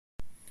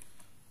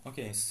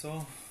Okay,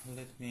 so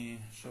let me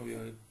show you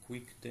a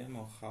quick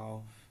demo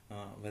how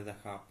Weather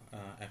Hub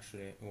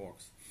actually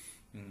works.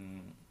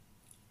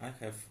 I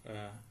have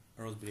a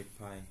Raspberry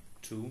Pi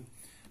 2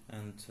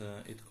 and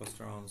it costs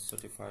around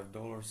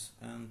 $35,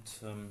 and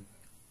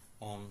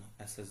on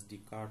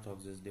SSD card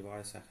of this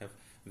device I have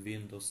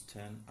Windows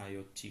 10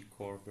 IoT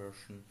Core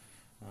version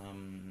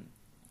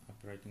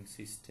operating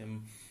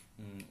system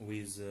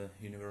with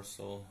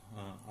universal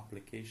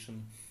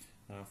application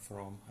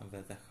from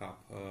Weather Hub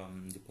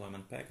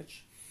deployment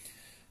package.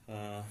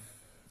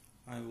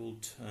 I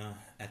would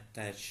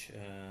attach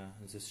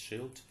this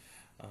shield,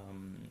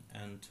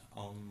 and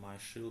on my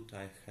shield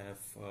I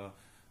have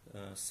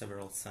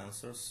several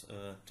sensors,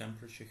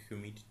 temperature,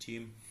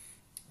 humidity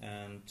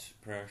and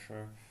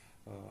pressure,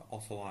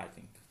 also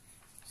lighting.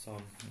 So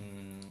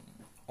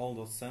all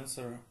those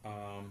sensors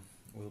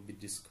will be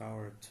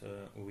discovered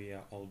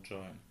via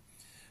AllJoyn.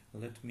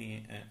 Let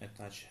me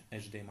attach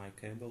HDMI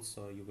cable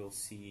so you will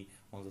see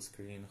on the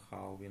screen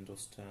how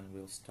Windows 10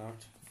 will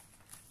start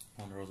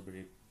on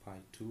Raspberry Pi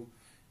 2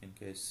 in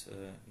case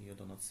you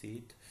do not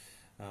see it.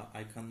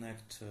 I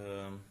connect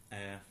an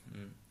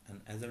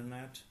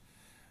Ethernet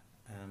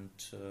and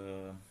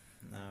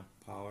a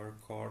power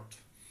cord,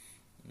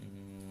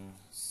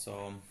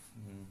 so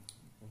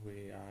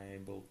we are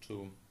able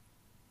to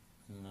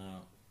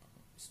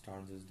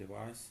start this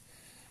device,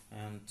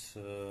 and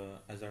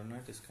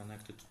Ethernet is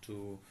connected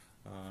to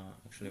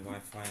actually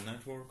Wi-Fi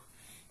network,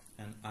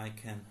 and I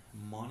can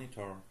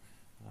monitor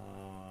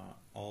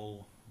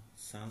all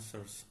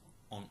sensors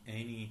on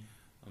any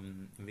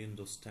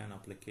Windows 10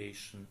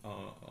 application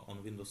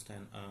on Windows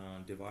 10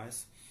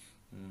 device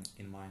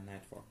in my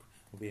network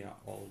via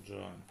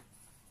AllJoyn.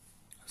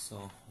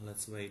 So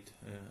let's wait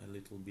a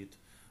little bit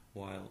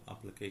while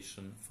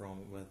application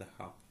from Weather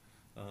Hub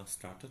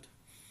started.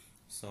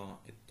 So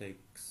it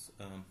takes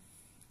a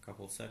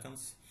couple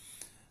seconds,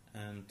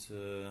 and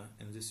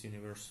in this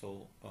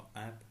universal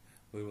app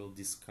we will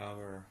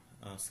discover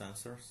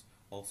sensors,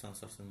 all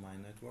sensors in my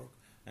network,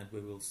 and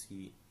we will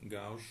see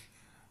gauge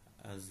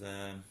as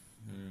a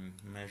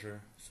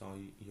measure, so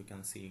you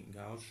can see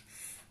gauge,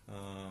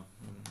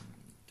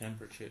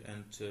 temperature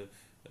and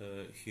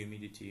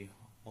humidity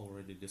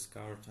already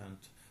discovered, and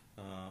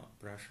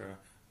pressure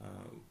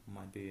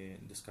might be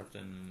discovered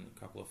in a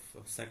couple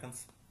of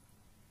seconds.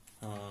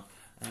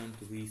 And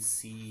we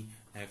see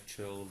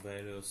actual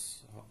values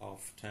of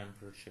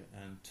temperature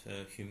and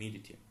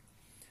humidity.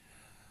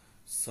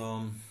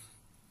 So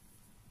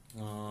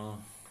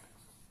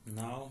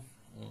now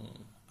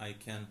I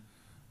can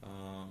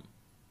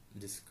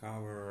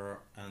discover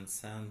and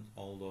send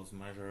all those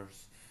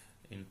measures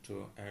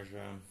into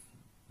Azure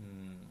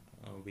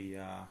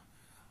via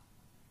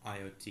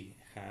IoT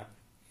Hub.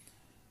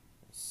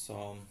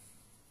 So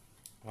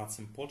what's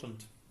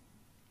important,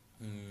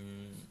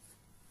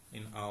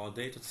 in our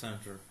data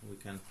center we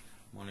can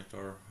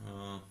monitor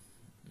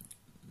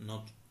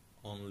not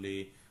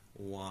only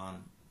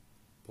one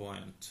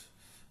point.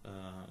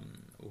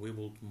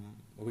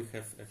 We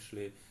have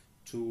actually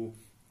two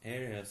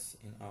areas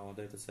in our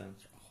data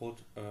center, hot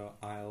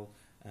aisle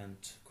and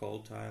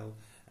cold aisle,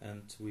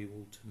 and we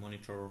would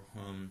monitor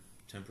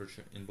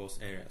temperature in both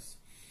areas.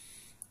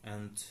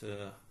 And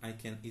I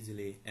can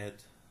easily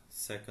add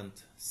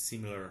second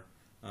similar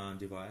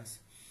device,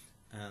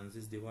 and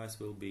this device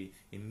will be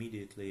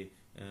immediately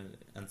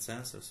and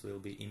sensors will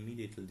be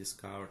immediately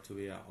discovered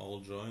via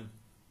AllJoyn,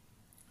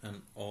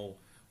 and all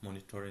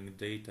monitoring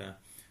data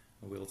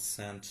will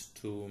send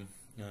to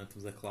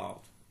the cloud.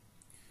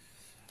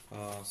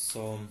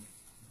 So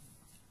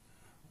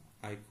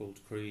I could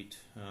create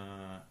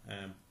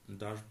a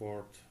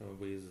dashboard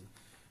with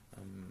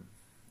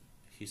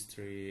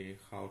history,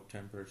 how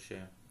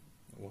temperature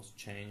was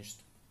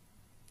changed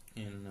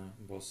in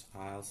both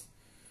aisles,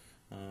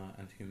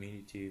 and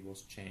humidity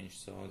was changed.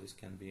 So this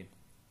can be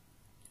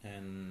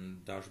a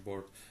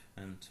dashboard,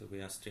 and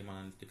via Stream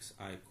Analytics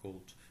I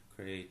could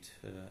create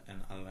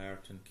an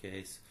alert in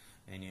case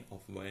any of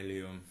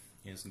value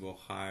is go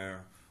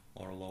higher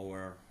or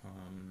lower,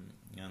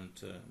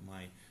 and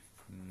my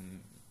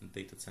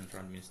data center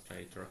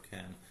administrator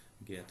can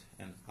get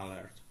an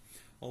alert.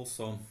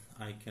 Also,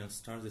 I can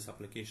start this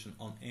application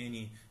on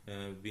any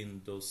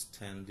Windows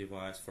 10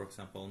 device. For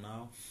example,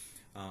 now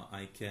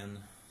I can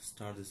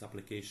start this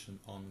application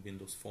on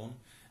Windows Phone,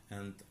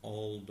 and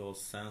all those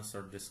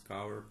sensors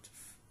discovered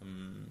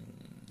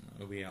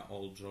via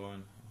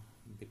AllJoyn,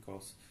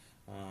 because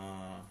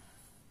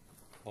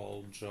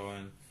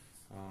AllJoyn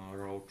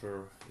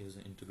router is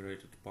an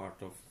integrated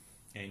part of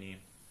any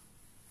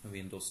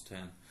Windows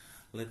 10.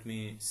 Let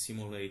me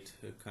simulate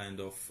a kind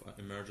of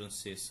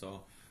emergency.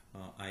 So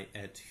I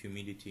add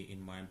humidity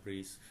in my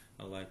breeze,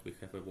 like we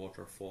have a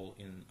waterfall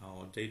in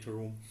our data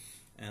room,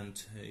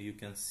 and you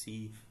can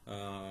see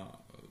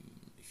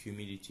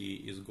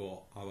humidity is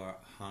go over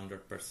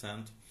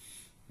 100%.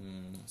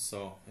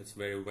 So it's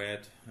very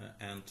wet,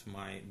 and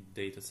my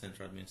data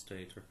center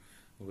administrator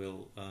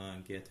will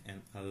get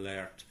an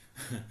alert.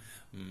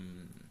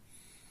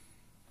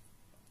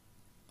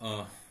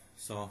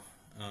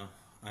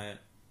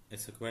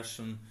 It's a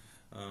question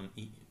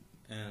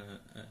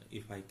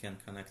if I can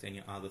connect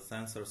any other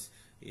sensors.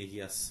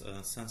 Yes,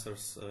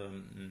 sensors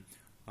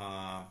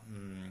are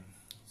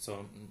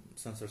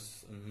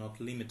sensors not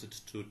limited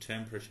to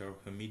temperature or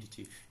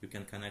humidity. You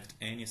can connect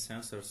any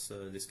sensors.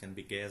 This can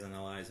be gas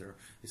analyzer,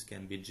 this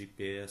can be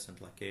GPS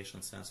and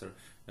location sensor,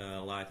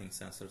 lighting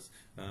sensors,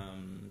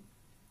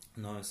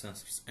 noise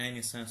sensors. Any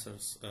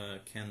sensors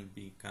can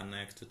be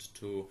connected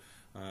to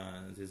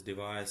this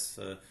device,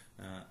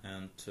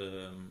 and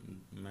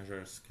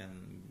measures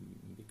can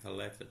be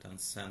collected and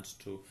sent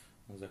to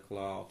the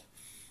cloud.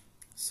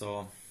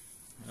 So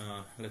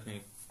let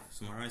me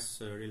summarize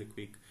really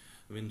quick.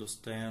 Windows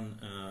 10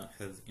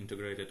 has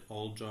integrated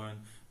AllJoyn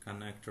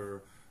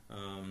connector,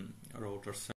 router